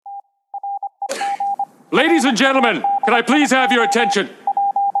Ladies and gentlemen, can I please have your attention?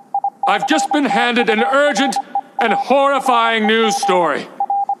 I've just been handed an urgent and horrifying news story.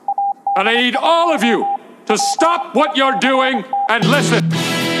 And I need all of you to stop what you're doing and listen.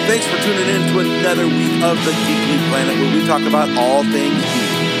 Thanks for tuning in to another week of the Geekly Planet, where we talk about all things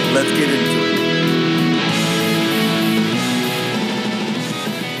geek. Let's get into it.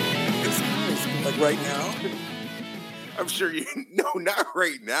 Like right now? I'm sure you no, not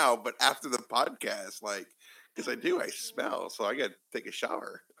right now, but after the podcast, like, because I smell, so I gotta take a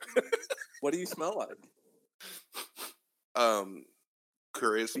shower. What do you smell like?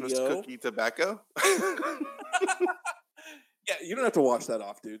 Christmas Theo? cookie tobacco. Yeah, you don't have to wash that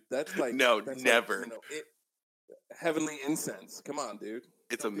off, dude. That's like that's never. Like, heavenly incense. Come on, dude.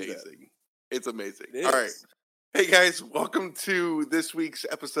 It's amazing. It's amazing. It All right. is. Hey guys, welcome to this week's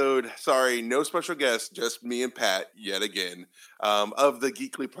episode. Sorry, no special guest, just me and Pat yet again, of the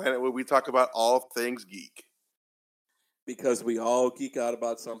Geekly Planet, where we talk about all things geek. Because we all geek out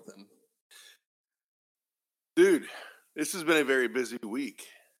about something. Dude, this has been a very busy week.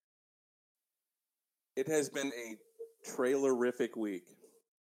 It has been a trailerific week.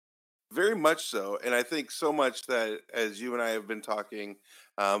 Very much so, and I think so much that as you and I have been talking,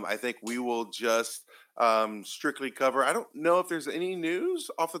 I think we will just strictly cover. I don't know if there's any news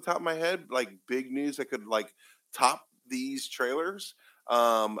off the top of my head, like big news that could like top these trailers.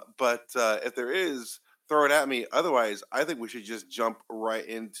 But if there is, throw it at me. Otherwise, I think we should just jump right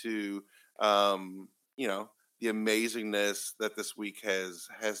into the amazingness that this week has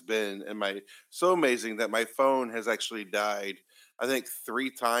been, and so amazing that my phone has actually died, I think 3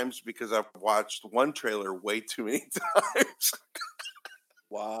 times, because I've watched one trailer way too many times.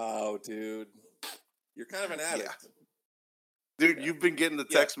 Wow, dude. You're kind of an addict. Yeah. Dude, you've been getting the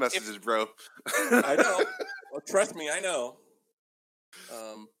text messages, bro. I know. Well, trust me, I know.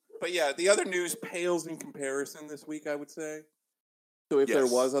 But yeah, the other news pales in comparison this week, I would say. So if there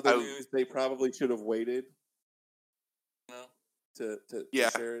was other news, they probably should have waited, to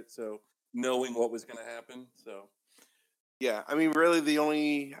share it. So knowing what was going to happen. So yeah, I mean, really, the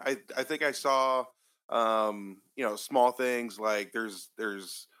only I think I saw small things like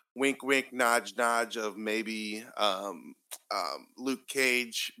there's wink wink nudge nudge of maybe Luke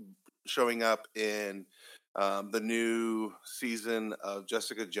Cage showing up in the new season of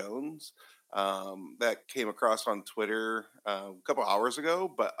Jessica Jones that came across on Twitter a couple hours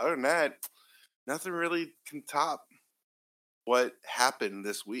ago. But other than that, nothing really can top what happened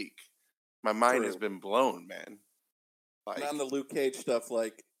this week. My mind has been blown, man. Like, on the Luke Cage stuff,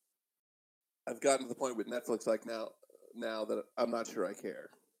 like, I've gotten to the point with Netflix, like, now that I'm not sure I care.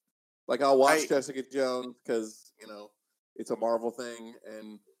 Like, I'll watch Jessica Jones because, it's a Marvel thing,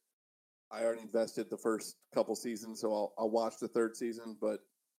 and I already invested the first couple seasons, so I'll watch the third season, but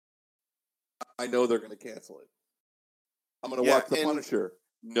I know they're going to cancel it. I'm going to watch The Punisher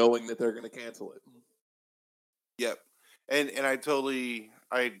knowing that they're going to cancel it. Yep. And I totally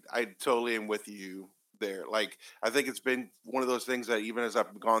am with you there. Like, I think it's been one of those things that even as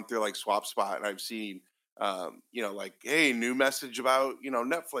I've gone through like SwapSpot and I've seen, like, hey, new message about,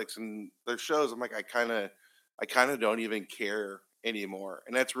 Netflix and their shows. I'm like, I kind of don't even care anymore.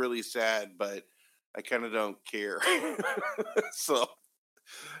 And that's really sad, but I kind of don't care. So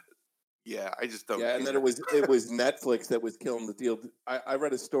yeah, I just don't care. And then it was Netflix that was killing the deal. I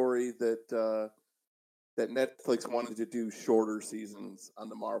read a story that Netflix wanted to do shorter seasons on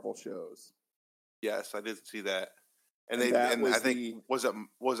the Marvel shows. Yes, I did see that. I think was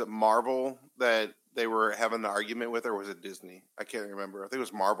it Marvel that they were having the argument with, or was it Disney? I can't remember. I think it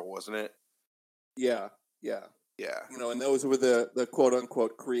was Marvel, wasn't it? Yeah. And those were the quote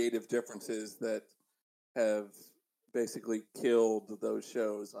unquote creative differences that have basically killed those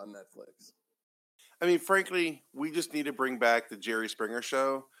shows on Netflix. I mean, frankly, we just need to bring back the Jerry Springer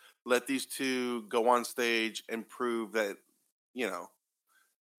show. Let these two go on stage and prove that,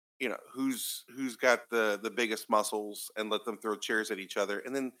 who's got the biggest muscles, and let them throw chairs at each other.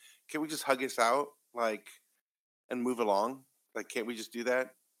 And then can we just hug us out, like, and move along? Like, can't we just do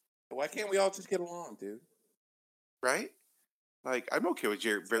that? Why can't we all just get along, dude? Right? Like, I'm okay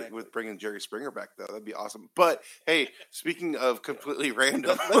with bringing Jerry Springer back, though. That'd be awesome. But hey, speaking of completely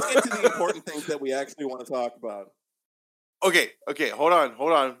random, let's get to the important things that we actually want to talk about. Okay, hold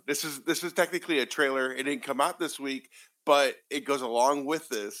on. This is technically a trailer. It didn't come out this week, but it goes along with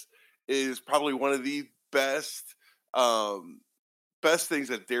this. It is probably one of the best things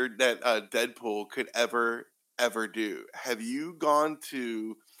that Deadpool could ever do. Have you gone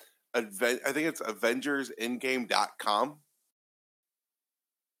to I think it's AvengersEndgame.com?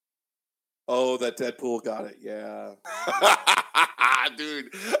 Oh, that Deadpool got it, yeah.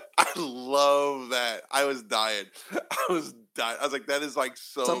 Dude, I love that. I was dying. I was like, that is like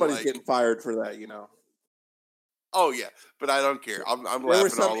so. Somebody's getting fired for that, you know. Oh yeah, but I don't care. I'm There was laughing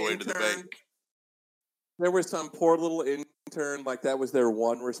some all the way to the intern- bank. There was some poor little intern, like that was their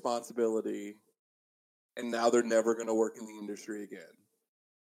one responsibility, and now they're never going to work in the industry again.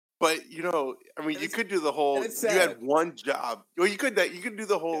 But you know, I mean, And you it's- could do the whole. and it's You had sad. one job. Well, you could do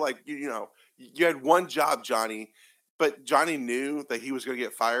the whole like you know. You had one job, Johnny, but Johnny knew that he was going to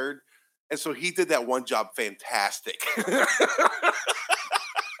get fired, and so he did that one job fantastic.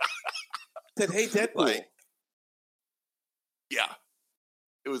 Said, "Hey, Deadpool." Like, yeah,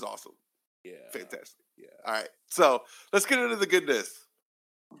 it was awesome, yeah, fantastic. yeah. All right, so let's get into the goodness.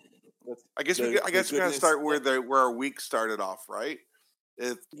 I guess we gotta start where our week started off, right?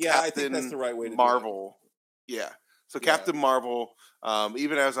 It's I think that's the right way to Marvel. do it. Yeah. So Yeah. Captain Marvel.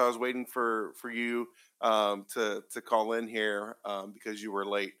 Even as I was waiting for you to call in here because you were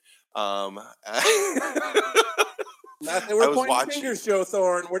late. Not that we're pointing fingers, Joe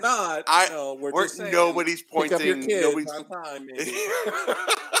Thorne. We're not. We're just saying. Nobody's pointing. Pick up your kids Nobody's on time, maybe.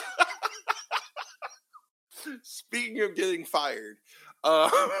 Speaking of getting fired, Yeah.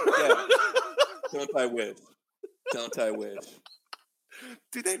 Don't I wish? Don't I wish?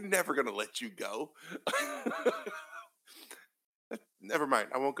 Dude, they're never gonna let you go. Never mind.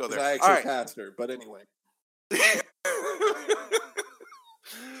 I won't go there. I actually passed her, but anyway.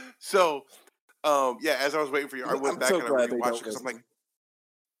 So, yeah, as I was waiting for you, I went back and I rewatched because I'm like,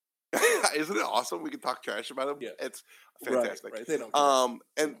 isn't it awesome? We can talk trash about them. Yeah. It's fantastic. Right. They don't care.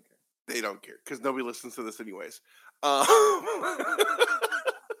 And they don't care because nobody listens to this anyways.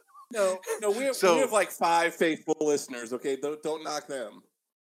 No, we have like 5 faithful listeners. Okay, don't knock them.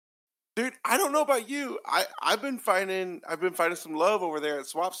 Dude, I don't know about you. I've been finding some love over there at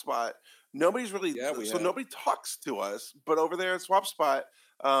Swap Spot. Nobody's really nobody talks to us, but over there at Swap Spot,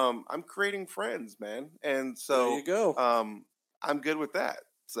 I'm creating friends, man. And so there you go. I'm good with that.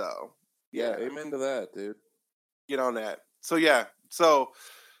 So yeah, amen to that, dude. Get on that. So yeah, so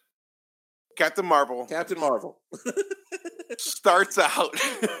Captain Marvel starts out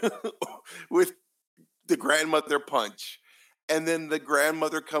with the grandmother punch. And then the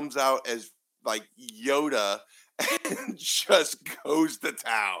grandmother comes out as like Yoda and just goes to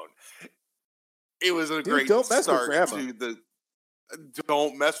town. It was a great start to the.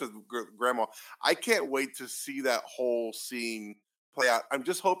 Don't mess with grandma. I can't wait to see that whole scene play out. I'm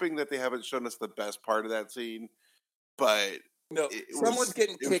just hoping that they haven't shown us the best part of that scene, but no, someone's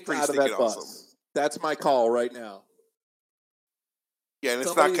getting kicked out of that bus. Awesome. That's my call right now. Yeah, and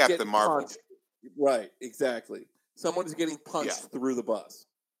it's not Captain Marvel. Punched. Right, exactly. Someone is getting punched through the bus.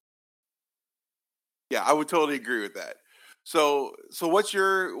 Yeah, I would totally agree with that. So what's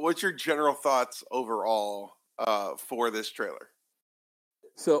your general thoughts overall for this trailer?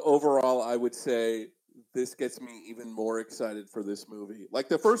 So overall, I would say this gets me even more excited for this movie. Like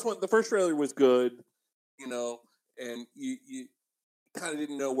the first trailer was good, you know, and you kind of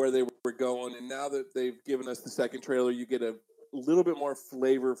didn't know where they were going. And now that they've given us the second trailer, you get a little bit more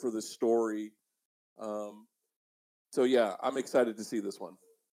flavor for the story. So yeah, I'm excited to see this one.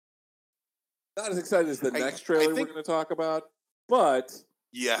 Not as excited as the next trailer we're going to talk about, but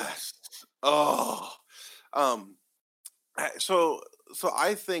yes. Oh, so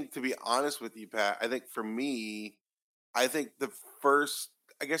I think, to be honest with you, Pat, I think for me, I think the first,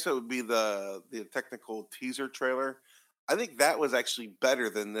 I guess it would be the technical teaser trailer. I think that was actually better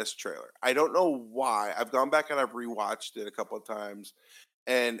than this trailer. I don't know why. I've gone back and I've rewatched it a couple of times,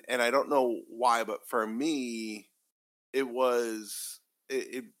 and I don't know why, but for me,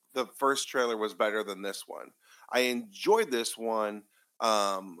 the first trailer was better than this one. I enjoyed this one,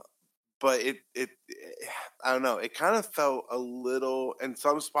 but it I don't know. It kind of felt a little in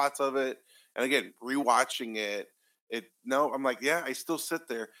some spots of it, and again, rewatching it, I'm like, yeah, I still sit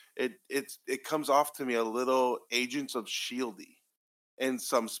there. It comes off to me a little Agents of S.H.I.E.L.D.y in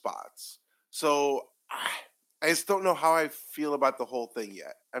some spots. So I just don't know how I feel about the whole thing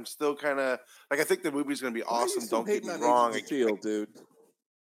yet. I'm still kind of like, I think the movie's going to be awesome. Don't get me wrong. Dude.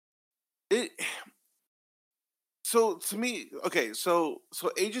 So to me, okay, so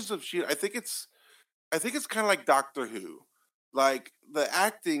Agents of S.H.I.E.L.D., I think it's kind of like Doctor Who. Like, the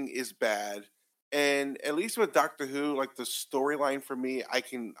acting is bad, and at least with Doctor Who, like, the storyline for me,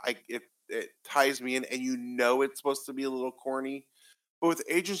 it ties me in, and it's supposed to be a little corny. But with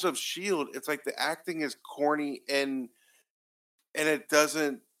Agents of S.H.I.E.L.D., it's like the acting is corny and it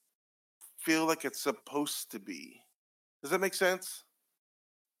doesn't feel like it's supposed to be. Does that make sense?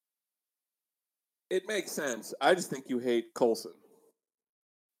 It makes sense. I just think you hate Coulson.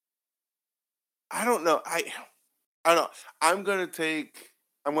 I don't know. I don't know. I'm gonna take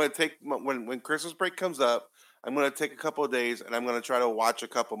I'm going to take when Christmas break comes up. I'm going to take a couple of days and I'm going to try to watch a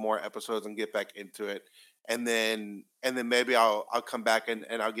couple more episodes and get back into it, and then maybe I'll come back and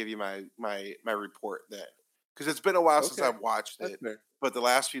I'll give you my report then, because it's been a while since Okay, I've watched that's it. fair. But the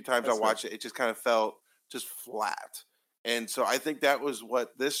last few times I That's fair. watched it, it just kind of felt just flat, and so I think that was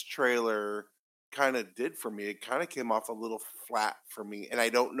what this trailer kind of did for me. It kind of came off a little flat for me, and I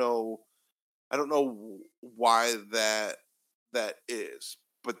don't know why that is,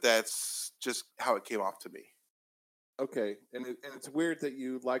 but that's just how it came off to me. Okay, and it's weird that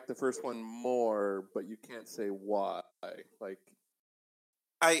you like the first one more, but you can't say why. Like,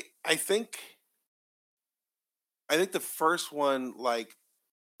 I I think I think the first one, like,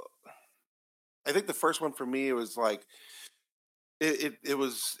 I think the first one for me, it was like it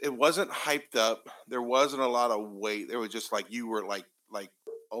wasn't hyped up. There wasn't a lot of weight. There was just like you were like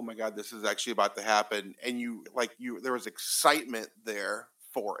oh my god, this is actually about to happen, and you there was excitement there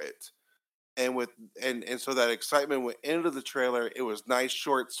for it, and with and so that excitement went into the trailer. It was nice,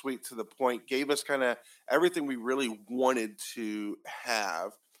 short, sweet, to the point. Gave us kind of everything we really wanted to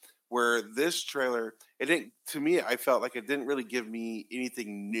have. Where this trailer, it didn't, to me, I felt like it didn't really give me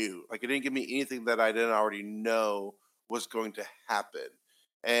anything new. Like, it didn't give me anything that I didn't already know was going to happen.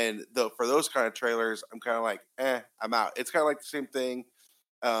 And though for those kind of trailers, I'm kind of like, I'm out. It's kind of like the same thing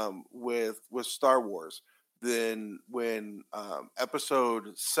with Star Wars. Then when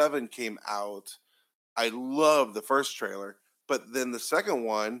Episode 7 came out, I loved the first trailer, but then the second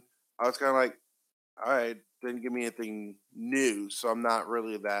one, I was kind of like, all right, didn't give me anything new, so I'm not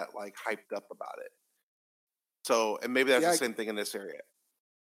really that like hyped up about it. So, and maybe that's yeah, the same thing in this area.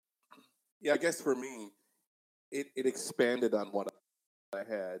 yeah. I guess for me, it expanded on what I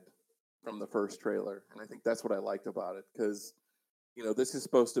had from the first trailer, and I think that's what I liked about it because this is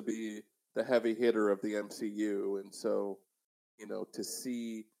supposed to be the heavy hitter of the MCU, and so to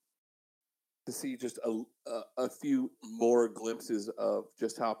see just a few more glimpses of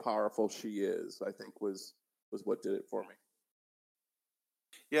just how powerful she is, I think was what did it for me.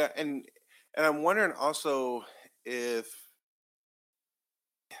 Yeah, and I'm wondering also if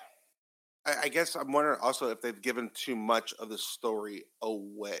I guess I'm wondering also if they've given too much of the story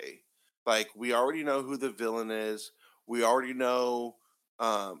away. Like, we already know who the villain is. We already know,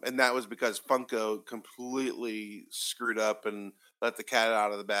 and that was because Funko completely screwed up and let the cat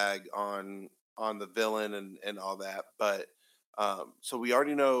out of the bag on the villain and all that. But so we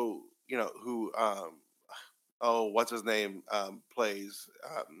already know, who. Oh, what's his name? Plays.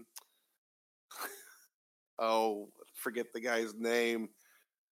 Oh, forget the guy's name.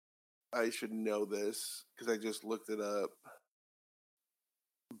 I should know this because I just looked it up.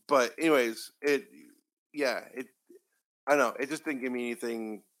 But anyways, yeah, I don't know. It just didn't give me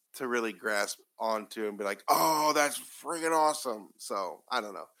anything to really grasp onto and be like, oh, that's friggin' awesome. So I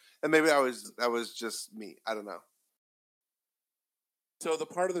don't know. And maybe that was just me. I don't know. So the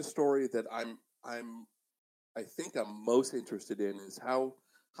part of the story that I think I'm most interested in is how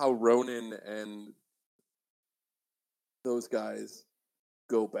Ronan and those guys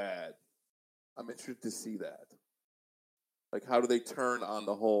go bad. I'm interested to see that. Like, how do they turn on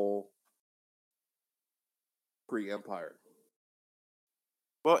the whole Kree Empire?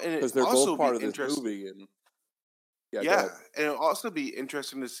 Well, and Because it they're also both part be of this interesting. movie, and yeah, go Yeah, ahead. and it'll also be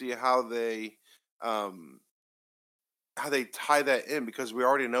interesting to see um how they tie that in, because we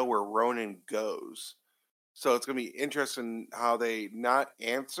already know where Ronan goes. So it's gonna be interesting how they not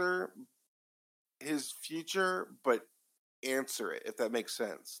answer his future, but answer it, if that makes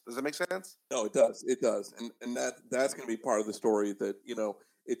sense. Does that make sense? No, it does. It does, and that's going to be part of the story. That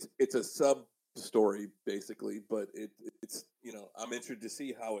it's a sub story basically, but it's I'm interested to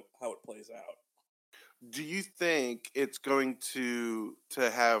see how it plays out. Do you think it's going to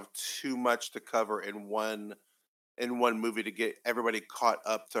have too much to cover in one movie to get everybody caught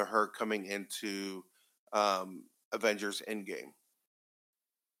up to her coming into Avengers Endgame?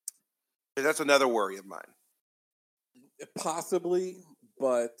 'Cause that's another worry of mine. Possibly,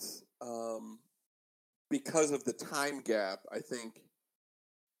 but um, because of the time gap, I think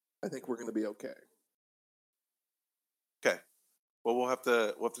we're going to be okay. Okay. Well, we'll have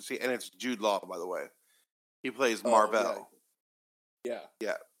to see. And it's Jude Law, by the way. He plays Oh yeah, Marvel. yeah.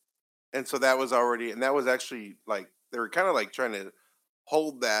 Yeah. And so that was already, and that was actually like they were kind of like trying to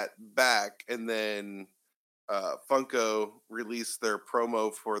hold that back, and then Funko released their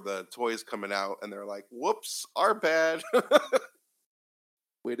promo for the toys coming out, and they're like, "Whoops, our bad."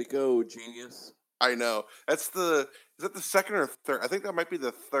 Way to go, genius! I know. Is that the second or third? I think that might be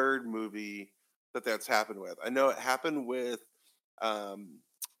the third movie that's happened with. I know it happened with um,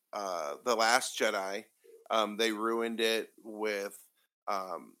 The Last Jedi. They ruined it with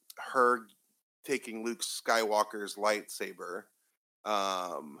her taking Luke Skywalker's lightsaber.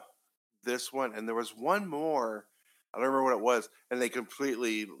 This one, and there was one more. I don't remember what it was, and they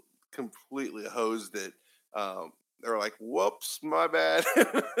completely hosed it. They were like, "Whoops, my bad.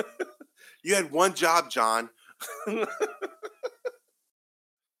 You had one job, John."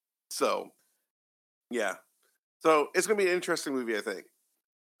 So, yeah. So it's gonna be an interesting movie, I think.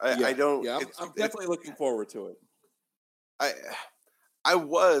 I don't. Yeah, I'm definitely looking forward to it. I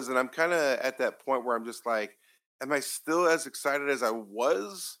was, and I'm kind of at that point where I'm just like, am I still as excited as I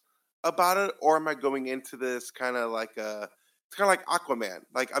was about it, or am I going into this kind of like it's kind of like Aquaman.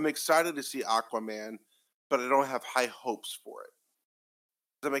 Like, I'm excited to see Aquaman, but I don't have high hopes for it.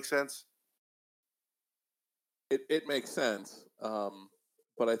 Does that make sense? It makes sense,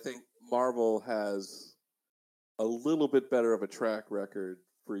 but I think Marvel has a little bit better of a track record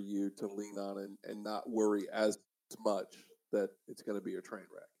for you to lean on and not worry as much that it's going to be a train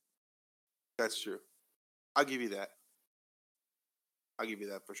wreck. That's true. I'll give you that. I'll give you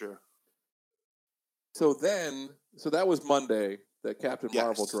that for sure. So that was Monday that Captain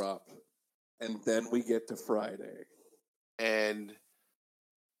Marvel Yes. dropped, and then we get to Friday. And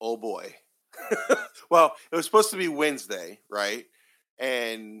oh boy. Well, it was supposed to be Wednesday, right?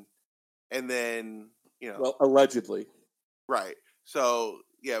 And then, Well, allegedly. right. So,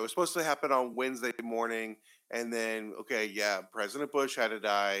 yeah, it was supposed to happen on Wednesday morning. And then, okay, yeah, President Bush had to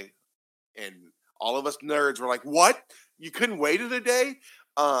die. And all of us nerds were like, what? You couldn't wait a day?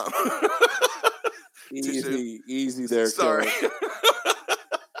 Easy there, sorry. Killer.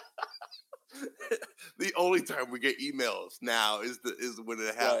 The only time we get emails now is when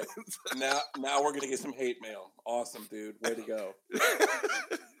it happens. Right. Now we're gonna get some hate mail. Awesome, dude. Way to go.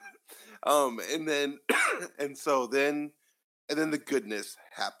 And then the goodness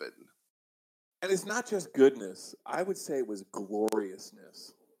happened. And it's not just goodness. I would say it was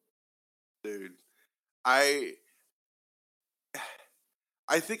gloriousness. Dude, I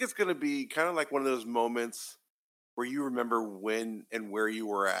think it's gonna be kind of like one of those moments where you remember when and where you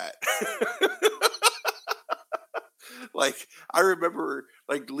were at. Like, I remember,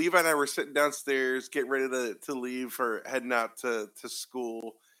 like, Levi and I were sitting downstairs getting ready to leave for heading out to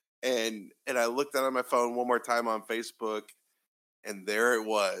school, and I looked out on my phone one more time on Facebook, and there it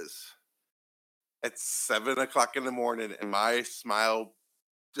was at 7:00 in the morning, and my smile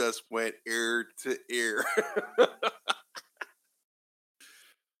just went ear to ear.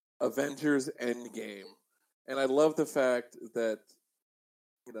 Avengers Endgame. And I love the fact that,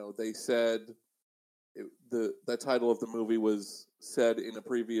 they said the title of the movie was said in a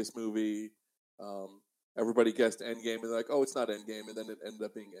previous movie. Everybody guessed Endgame, and they're like, oh, it's not Endgame, and then it ended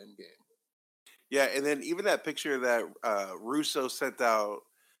up being Endgame. Yeah, and then even that picture that Russo sent out,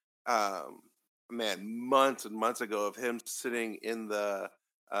 months and months ago of him sitting in the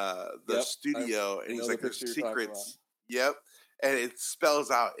studio, and he's like, "There's secrets." Yep, and it spells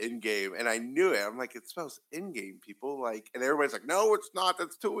out Endgame, and I knew it. I'm like, it spells Endgame, people. Like, and everybody's like, "No, it's not.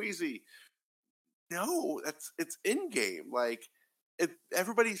 That's too easy." No, it's Endgame. Like,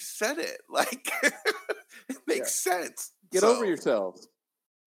 everybody said it. Like, it makes sense. Get over yourselves.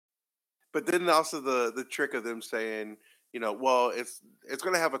 But then also the trick of them saying, well, it's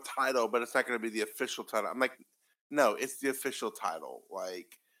going to have a title, but it's not going to be the official title. I'm like, no, it's the official title.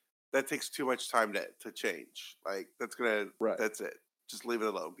 Like, that takes too much time to change. Like, that's it. Just leave it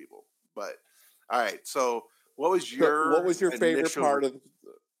alone, people. But all right. So what was your favorite part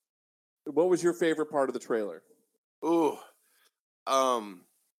of the trailer? Ooh.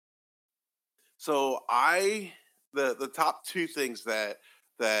 So the top two things that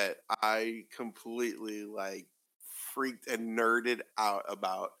I completely freaked and nerded out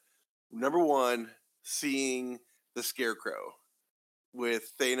about. Number one, seeing the Scarecrow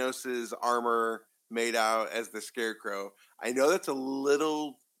with Thanos' armor made out as the Scarecrow. I know that's a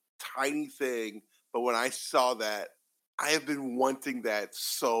little tiny thing, but when I saw that, I have been wanting that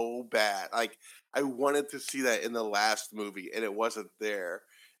so bad. Like, I wanted to see that in the last movie, and it wasn't there.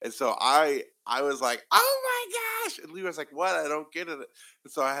 And so I was like, oh my gosh! And Lee was like, what? I don't get it.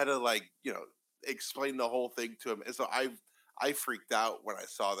 And so I had to explain the whole thing to him. And so I freaked out when I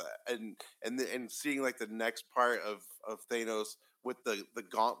saw that. And seeing the next part of Thanos with the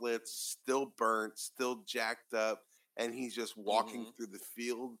gauntlets still burnt, still jacked up, and he's just walking through the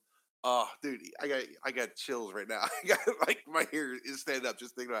field. Oh, dude, I got chills right now. I got my hair is standing up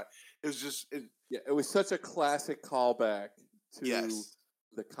just thinking about it. It was just it was such a classic callback to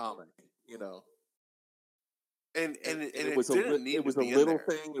the comic, And it was a little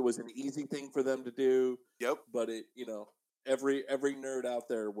thing. It was an easy thing for them to do. Yep. But it, every nerd out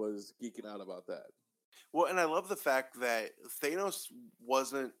there was geeking out about that. Well, and I love the fact that Thanos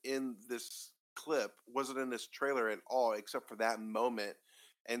wasn't in this clip, wasn't in this trailer at all, except for that moment.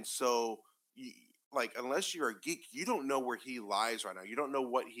 And so, you, like, unless you're a geek, you don't know where he lies right now. You don't know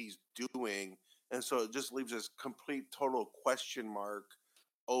what he's doing. And so it just leaves this complete, total question mark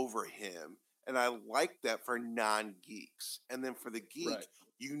over him. And I like that for non geeks. And then for the geek, Right.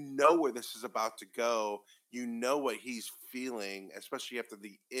 you know where this is about to go. You know what he's feeling, especially after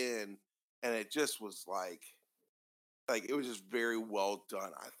the end. And it just was like it was just very well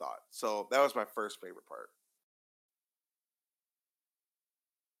done, I thought. So that was my first favorite part.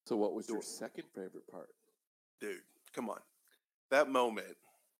 So what was your second favorite part? Dude, come on. That moment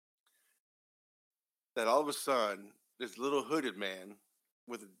that all of a sudden this little hooded man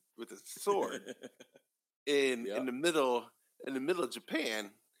with a sword in the middle of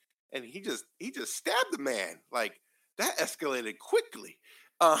Japan, and he just stabbed the man. Like, that escalated quickly.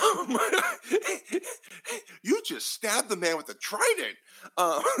 You just stabbed the man with a trident.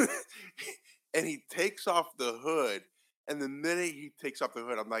 And he takes off the hood. And the minute he takes off the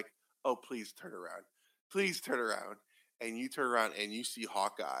hood, I'm like, oh, please turn around. Please turn around. And you turn around and you see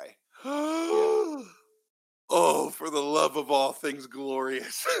Hawkeye. Oh, for the love of all things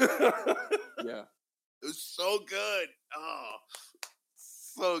glorious. Yeah. It was so good. Oh,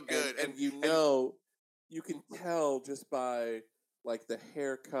 so good. And you can tell just by like the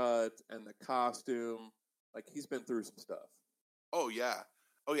haircut and the costume, like he's been through some stuff. Oh yeah.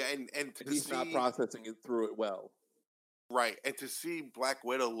 And he's not processing it through it well. Right. And to see Black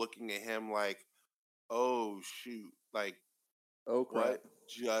Widow looking at him like, oh shoot, like, oh crap, what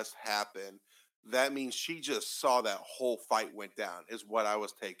just happened? That means she just saw that whole fight went down, is what I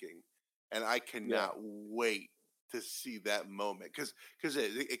was taking. And I cannot wait to see that moment. Because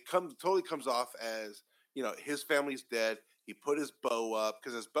it totally comes off as, you know, his family's dead. He put his bow up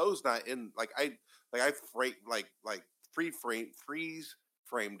because his bow's not in. Freeze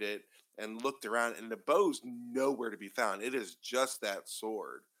framed it and looked around, and the bow's nowhere to be found. It is just that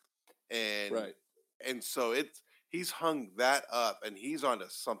sword, and so he's hung that up, and he's onto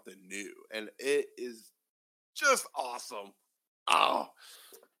something new, and it is just awesome. Oh,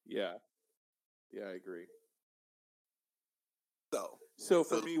 yeah, I agree. So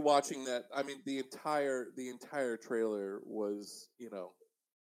for me, watching that, I mean, the entire trailer was, you know,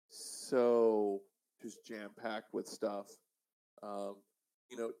 so just jam packed with stuff.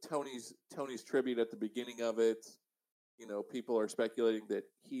 You know, Tony's tribute at the beginning of it. You know, people are speculating that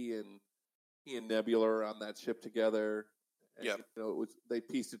he and Nebula are on that ship together. And, you know, they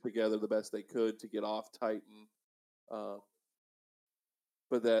pieced it together the best they could to get off Titan.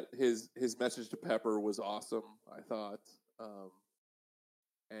 But that his message to Pepper was awesome, I thought.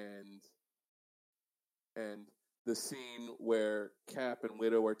 And the scene where Cap and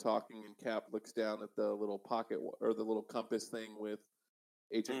Widow are talking, and Cap looks down at the little pocket or the little compass thing with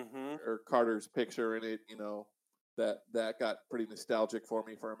Agent or Carter's picture in it, you know, that got pretty nostalgic for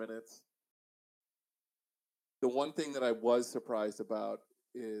me for a minute. The one thing that I was surprised about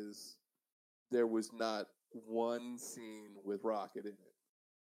is there was not one scene with Rocket in it.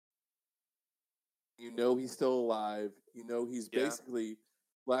 You know he's still alive. You know he's basically,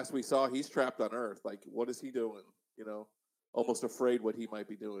 last we saw, he's trapped on Earth. Like, what is he doing? You know, almost afraid what he might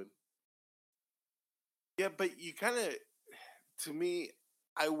be doing. Yeah, but you kind of, to me,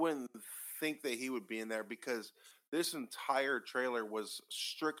 I wouldn't think that he would be in there because this entire trailer was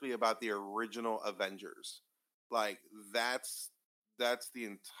strictly about the original Avengers. Like, that's the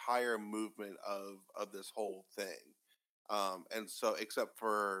entire movement of this whole thing. And so, except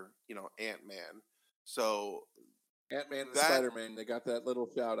for, you know, Ant-Man. So Ant-Man and Spider-Man, they got that little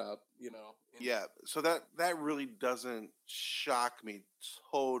shout out, you know. Yeah, so that really doesn't shock me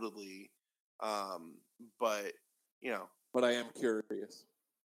totally. But, you know. But I am curious.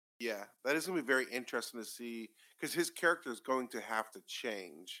 Yeah, that is going to be very interesting to see, because his character is going to have to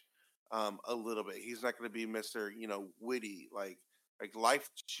change a little bit. He's not going to be Mr., you know, witty. Like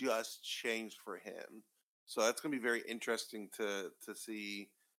life just changed for him. So that's going to be very interesting to see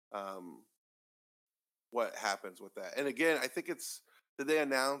what happens with that. And again, I think did they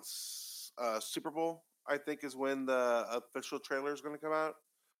announce Super Bowl? I think is when the official trailer is going to come out.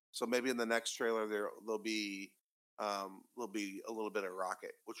 So maybe in the next trailer there'll be a little bit of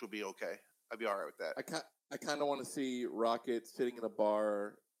Rocket, which will be okay. I'd be all right with that. I kind of want to see Rocket sitting in a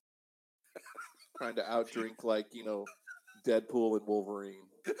bar trying to outdrink, like, you know, Deadpool and Wolverine.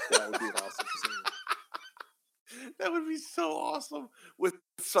 That would be an awesome scene. That would be so awesome, with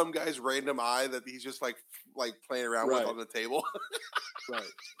some guy's random eye that he's just like playing around with on the table. Right.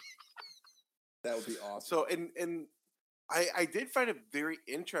 That would be awesome. So and I did find it very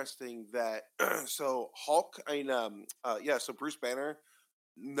interesting that so Hulk, so Bruce Banner,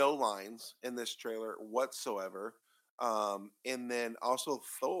 no lines in this trailer whatsoever. And then also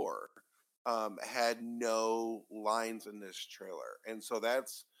Thor had no lines in this trailer. And so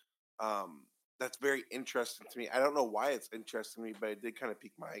that's very interesting to me. I don't know why it's interesting to me, but it did kind of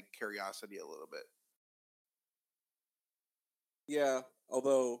pique my curiosity a little bit. Yeah,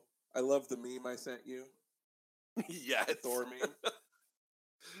 although I love the meme I sent you. Yeah, the Thor meme.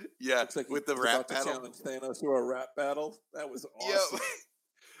 Yeah, Looks like with the he's rap about to battle. challenge Thanos to a rap battle. That was awesome.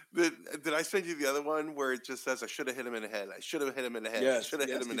 Yeah. Did I send you the other one where it just says, I should have hit him in the head. I should have hit him in the head. Yes, I should have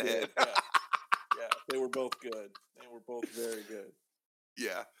hit him in the did. head. Yeah, they were both good. They were both very good.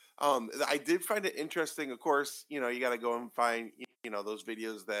 Yeah. I did find it interesting. Of course, you got to go and find, those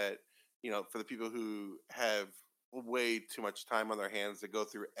videos that, for the people who have way too much time on their hands to go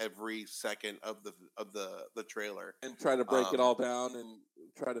through every second of the trailer and try to break it all down and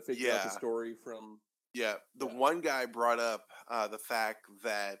try to figure out the story from. Yeah. The one guy brought up the fact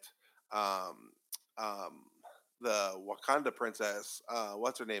that the Wakanda princess,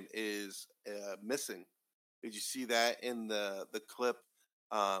 what's her name, is missing. Did you see that in the clip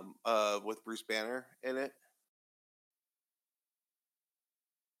with Bruce Banner in it?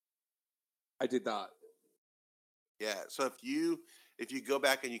 I did not. Yeah. So if you go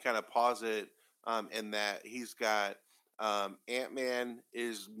back and you kind of pause it, in that he's got Ant-Man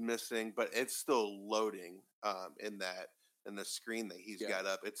is missing, but it's still loading in the screen that he's got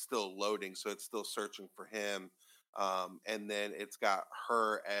up. It's still loading, so it's still searching for him. And then it's got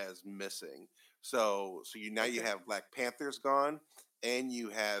her as missing. So you have Black Panther's gone, and you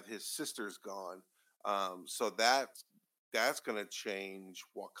have his sister's gone. So that's going to change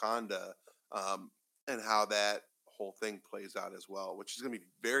Wakanda, and how that whole thing plays out as well, which is going to be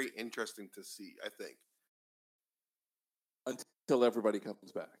very interesting to see, I think. Until everybody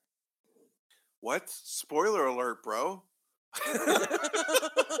comes back. What? Spoiler alert, bro.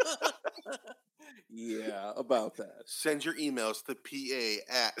 Yeah, about that. Send your emails to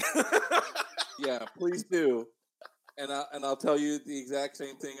PA@. Yeah, please do. And I'll tell you the exact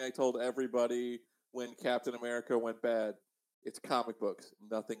same thing I told everybody when Captain America went bad. It's comic books.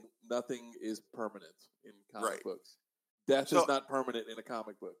 Nothing is permanent in comic books. Death is not permanent in a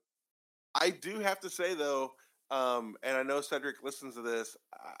comic book. I do have to say though, and I know Cedric listens to this,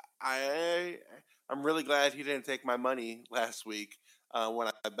 I'm really glad he didn't take my money last week when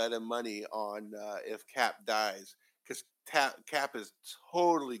I bet him money on if Cap dies, because Cap is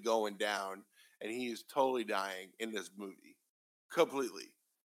totally going down and he is totally dying in this movie, completely.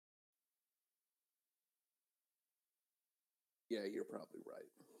 Yeah, you're probably right.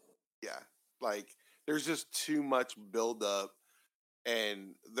 Yeah, like there's just too much buildup,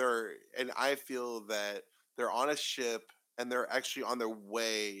 and I feel that they're on a ship and they're actually on their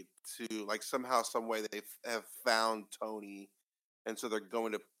way to, like, somehow, some way they have found Tony, and so they're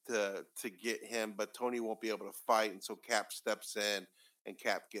going to get him, but Tony won't be able to fight, and so Cap steps in and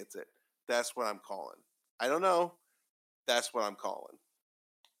Cap gets it. That's what I'm calling. I don't know. That's what I'm calling.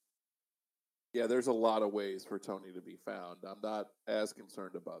 Yeah, there's a lot of ways for Tony to be found. I'm not as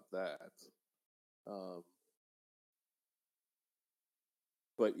concerned about that.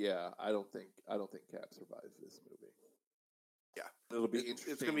 But yeah, I don't think Cap survives this movie. Yeah, it'll be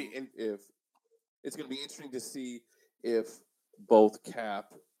interesting. It's going to be interesting to see if both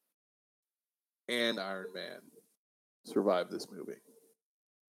Cap and Iron Man survive this movie.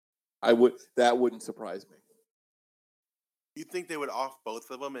 That wouldn't surprise me. You think they would off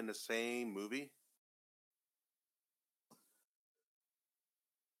both of them in the same movie?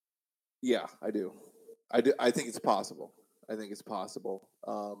 Yeah, I do. I think it's possible. And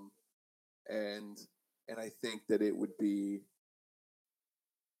I think that it would be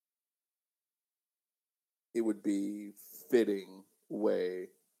fitting way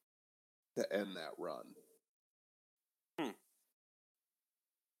to end that run.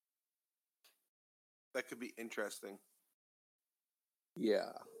 That could be interesting.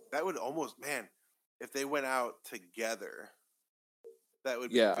 Yeah. That would almost, man, if they went out together, that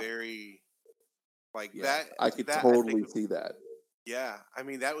would be very, like, that. I could totally see that. Yeah. I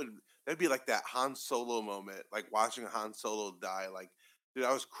mean, that'd be like that Han Solo moment, like watching Han Solo die. Like, dude,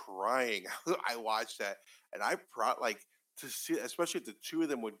 I was crying. I watched that, and to see, especially if the two of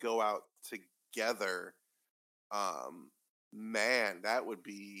them would go out together, man, that would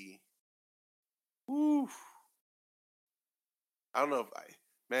be, woof. I don't know if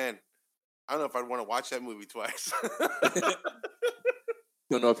I'd want to watch that movie twice.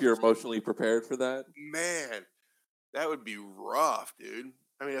 Don't know if you're emotionally prepared for that. Man, that would be rough, dude.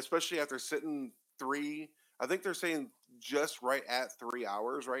 I mean, especially after sitting I think they're saying just right at 3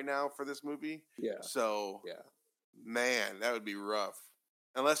 hours right now for this movie. Yeah. So, Yeah. man, that would be rough.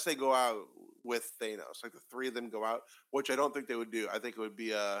 Unless they go out with Thanos, like the three of them go out, which I don't think they would do. I think it would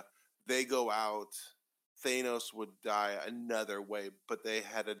be they go out, Thanos would die another way, but they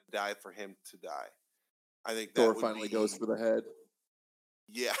had to die for him to die. I think that Thor would finally be, goes for the head.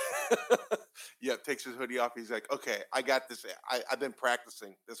 Yeah. Yep, takes his hoodie off. He's like, okay, I got this. I've been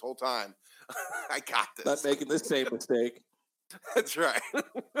practicing this whole time. I got this. Not making this same mistake. That's right.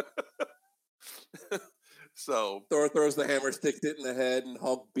 So Thor throws the hammer, sticks it in the head, and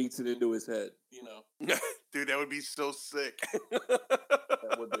Hulk beats it into his head. You know, dude, that would be so sick.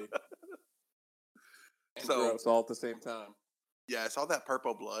 that would be. And So gross all at the same time. yeah, it's all that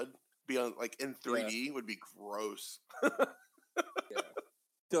purple blood. Be on like in 3D would be gross. Yeah.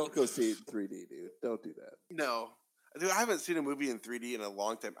 Don't go see it in 3D, dude. Don't do that. No, dude, I haven't seen a movie in 3D in a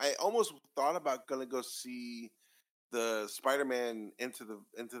long time. I almost thought about gonna go see the Spider-Man into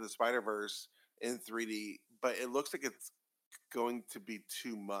the Spider-Verse in 3D, but it looks like it's going to be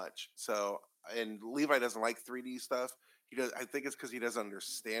too much. So, and Levi doesn't like 3D stuff. He does. I think it's because he doesn't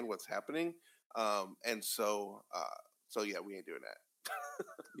understand what's happening. And so yeah, we ain't doing that.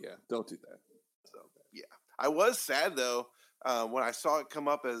 Yeah, don't do that. So yeah, I was sad though when I saw it come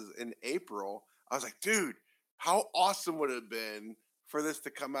up as in April. I was like, dude, how awesome would it have been for this to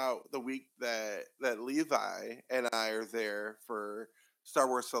come out the week that Levi and I are there for Star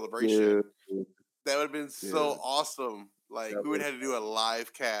Wars Celebration. Dude. That would have been so awesome. Like we would have had to do a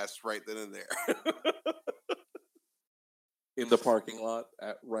live cast right then and there. In the parking lot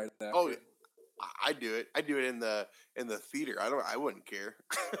right after. Oh, I do it. I do it in the theater. I wouldn't care.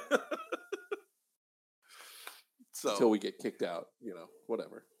 So until we get kicked out,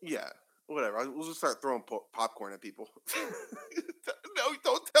 whatever. Yeah, whatever. We'll just start throwing popcorn at people. No,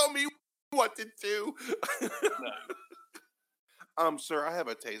 don't tell me what to do. Sir, I have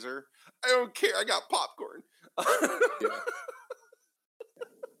a taser. I don't care. I got popcorn. Yeah.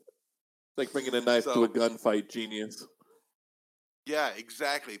 It's like bringing a knife to a gunfight, genius. Yeah,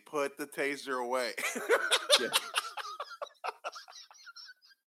 exactly. Put the taser away. Yeah.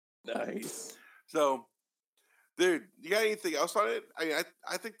 Nice. So, dude, you got anything else on it? I mean,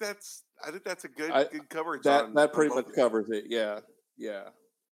 I think that's a good coverage. That pretty much covers it. Yeah, yeah.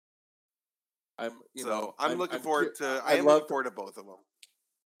 I'm looking forward to. I am looking forward to both of them.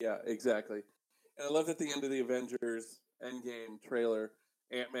 Yeah, exactly. And I love at the end of the Avengers Endgame trailer,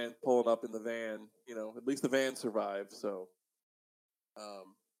 Ant-Man pulling up in the van. At least the van survived. So,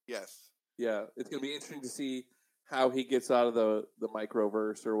 yes, yeah, it's gonna be interesting to see how he gets out of the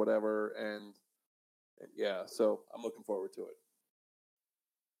microverse or whatever, and yeah, so I'm looking forward to it.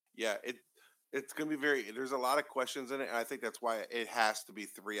 Yeah, it's gonna be there's a lot of questions in it, and I think that's why it has to be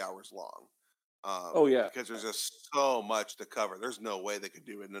 3 hours long. Oh yeah, because there's just so much to cover. There's no way they could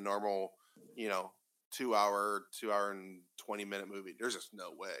do it in a normal, 2 hour and 20-minute movie. There's just no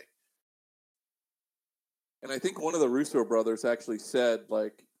way. And I think one of the Russo brothers actually said,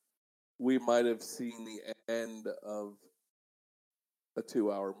 like, we might have seen the end of a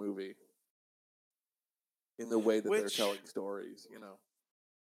 2-hour movie in the way that they're telling stories,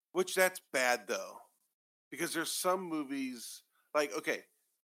 Which that's bad though, because there's some movies like, okay,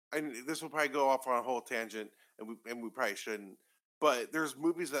 and this will probably go off on a whole tangent, and we probably shouldn't. But there's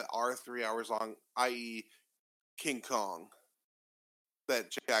movies that are 3 hours long, i.e., King Kong,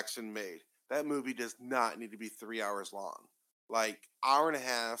 that Jackson made. That movie does not need to be 3 hours long. Like hour and a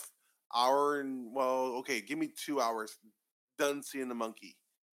half, give me 2 hours. Done seeing the monkey.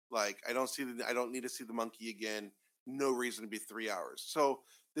 Like I don't need to see the monkey again. No reason to be 3 hours. So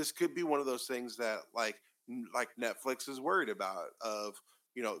this could be one of those things that like Netflix is worried about of.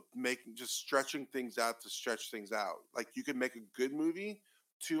 Just stretching things out to stretch things out. Like you could make a good movie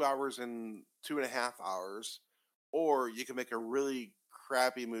 2 hours and 2.5 hours, or you can make a really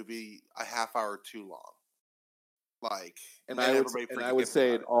crappy movie a half hour too long. Like, and I would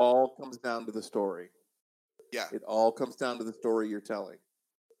say it all comes down to the story. Yeah, it all comes down to the story you're telling.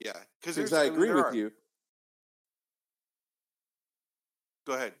 Yeah, because I agree with you.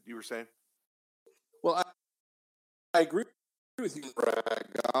 Go ahead. You were saying? Well, I agree with you.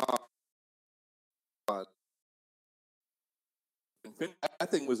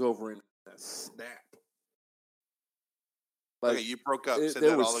 That thing was over in a snap. Like, okay, you broke up. Said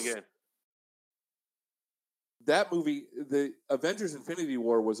that all again. That movie, the Avengers Infinity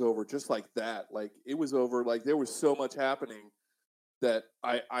War, was over just like that. Like it was over. Like there was so much happening that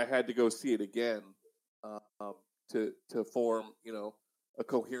I had to go see it again to form a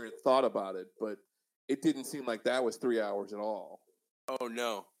coherent thought about it. But it didn't seem like that was 3 hours at all. Oh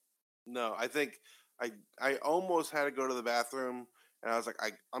no. I think I almost had to go to the bathroom, and I was like,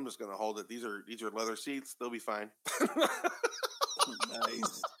 I'm just gonna hold it. These are leather seats. They'll be fine.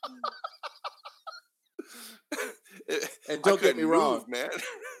 Nice. And don't get me wrong, man.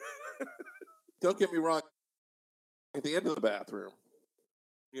 Don't get me wrong. At the end of the bathroom,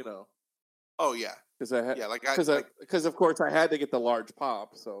 you know. Oh yeah, because of course I had to get the large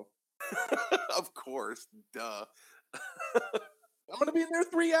pop. So of course, duh. I'm gonna be in there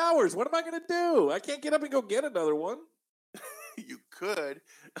 3 hours. What am I gonna do? I can't get up and go get another one. You could.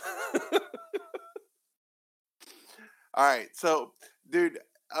 All right, so dude,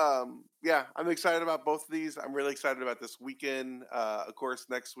 yeah, I'm excited about both of these. I'm really excited about this weekend. Of course,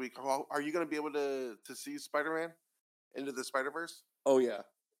 next week. Are you going to be able to see Spider-Man Into the Spider-Verse? Oh yeah.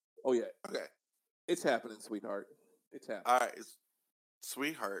 Okay. It's happening, sweetheart. It's happening. All right,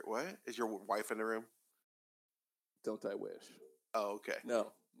 sweetheart. What is your wife in the room? Don't I wish? Oh, okay.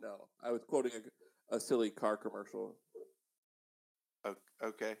 No. I was quoting a silly car commercial.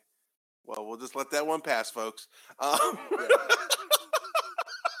 Okay. Well, we'll just let that one pass, folks.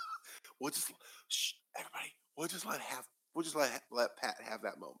 We'll just everybody. We'll just let Pat have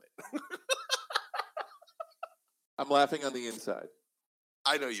that moment. I'm laughing on the inside.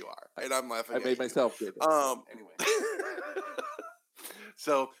 I know you are, and I'm laughing. I made myself do it. Anyway.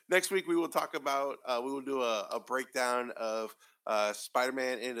 So next week we will talk about. We will do a breakdown of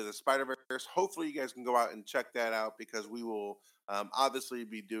Spider-Man Into the Spider-Verse. Hopefully, you guys can go out and check that out because we will obviously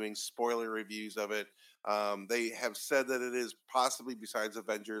be doing spoiler reviews of it. They have said that it is possibly, besides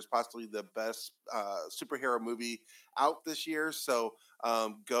Avengers, possibly the best superhero movie out this year. So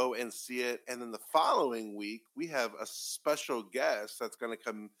go and see it. And then the following week, we have a special guest that's going to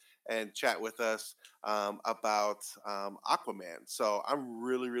come and chat with us about Aquaman. So I'm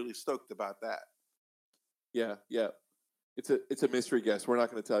really, really stoked about that. Yeah. It's a mystery guest. We're not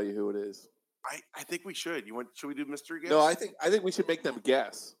going to tell you who it is. I think we should. Should we do mystery guest? No, I think we should make them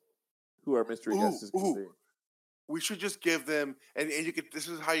guess who our mystery guest is going to be. We should just give them, and you could. This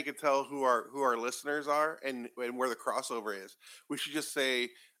is how you can tell who our listeners are and where the crossover is. We should just say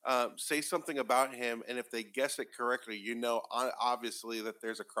something about him, and if they guess it correctly, obviously that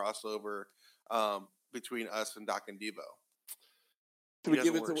there's a crossover between us and Doc and Devo.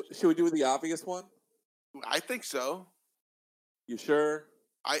 Should we do the obvious one? I think so. You sure?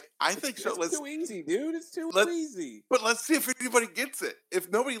 I think so. It's too easy, dude. It's too easy. But let's see if anybody gets it. If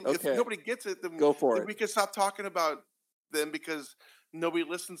nobody gets it, then go for it. We can stop talking about them because nobody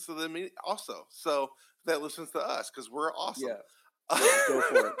listens to them also. So that listens to us because we're awesome. Yeah. Go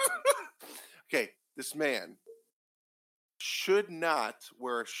for it. Okay, this man should not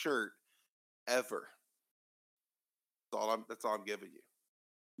wear a shirt ever. That's all I'm giving you.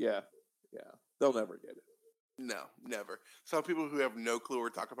 Yeah. They'll never get it. No, never. Some people who have no clue what we're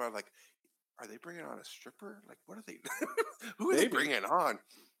talking about, like, are they bringing on a stripper? Like, what are they? Who are they bringing on?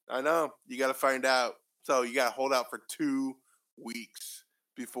 I know. You got to find out. So you got to hold out for 2 weeks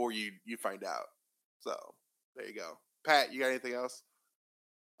before you find out. So there you go. Pat, you got anything else?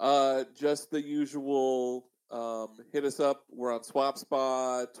 Just the usual. Hit us up. We're on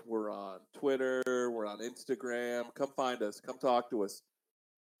SwapSpot. We're on Twitter. We're on Instagram. Come find us. Come talk to us.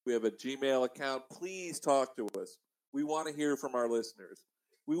 We have a Gmail account. Please talk to us. We want to hear from our listeners.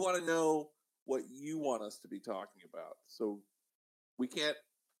 We want to know what you want us to be talking about. So we can't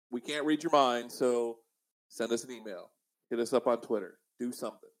read your mind. So send us an email. Hit us up on Twitter. Do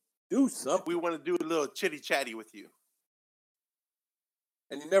something. We want to do a little chitty chatty with you.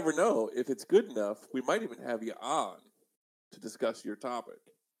 And you never know, if it's good enough, we might even have you on to discuss your topic.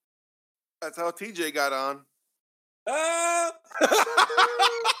 That's how TJ got on.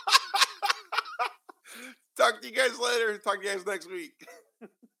 Talk to you guys later. Talk to you guys next week.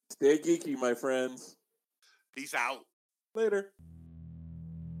 Stay geeky, my friends. Peace out. Later.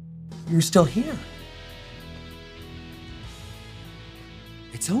 You're still here.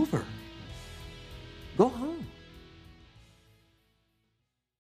 It's over. Go home.